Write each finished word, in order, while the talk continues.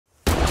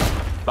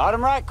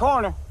Bottom right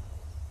corner.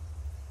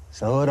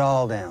 Slow it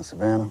all down,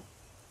 Savannah.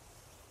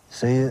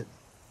 See it.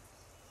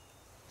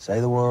 Say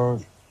the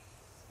word.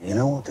 You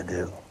know what to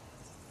do.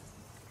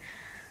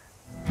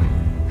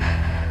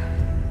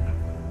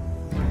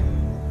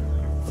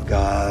 For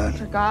God.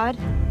 For God.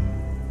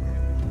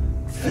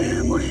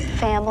 Family.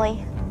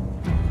 Family.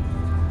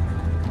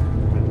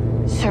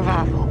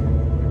 Survival.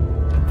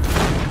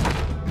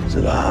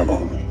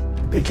 Survival.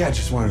 Big Cat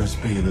just wanted us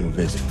to pay you a little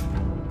visit.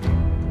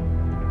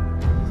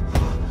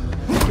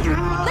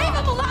 Leave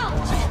him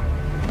alone!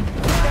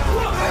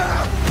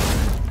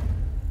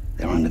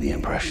 They're under the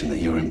impression that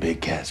you're in Big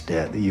Cat's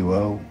debt that you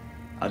owe.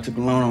 I took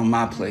a loan on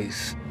my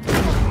place.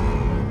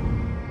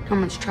 How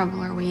much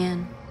trouble are we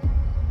in?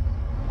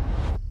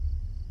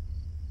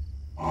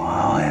 Oh,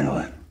 I'll handle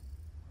it.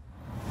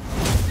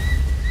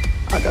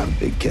 I got a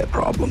Big Cat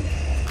problem.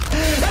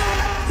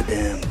 The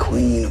damn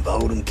queen of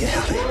Oldham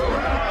County.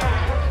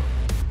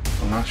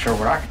 I'm not sure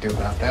what I could do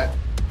about that.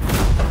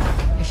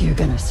 If you're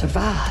gonna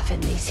survive in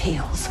these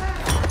hills,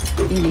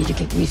 you need to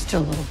get used to a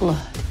little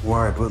blood. Why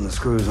are you putting the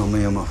screws on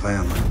me and my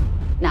family?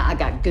 Now, I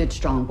got good,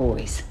 strong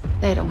boys.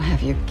 They don't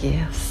have your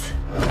gifts.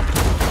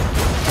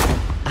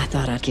 I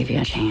thought I'd give you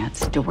a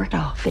chance to work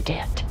off the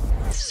debt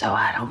so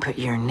I don't put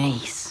your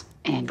niece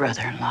and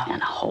brother-in-law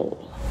in a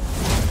hole.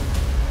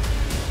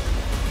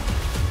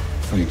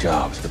 3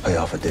 jobs to pay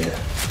off a debt.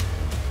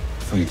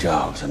 3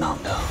 jobs and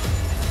I'm done.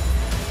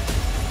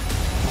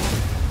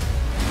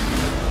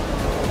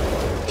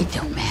 It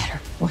don't matter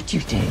what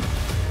you do.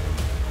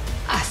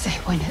 I say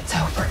when it's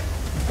over.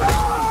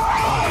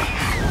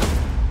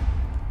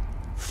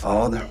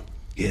 Father,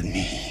 give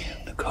me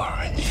the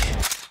courage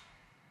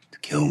to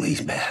kill these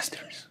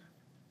bastards.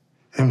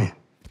 Amen.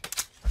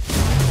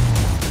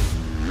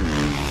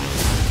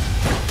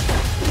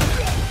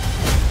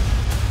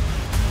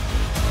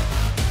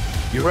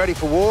 You ready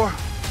for war?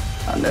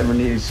 I never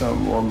needed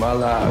something more in my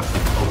life.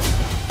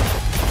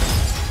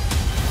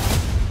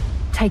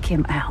 Take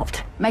him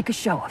out. Make a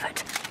show of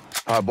it.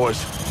 All right,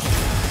 boys.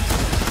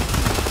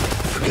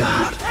 For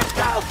God. Let's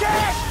go,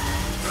 kid!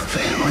 For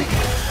family.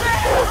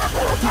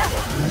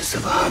 For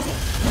survival.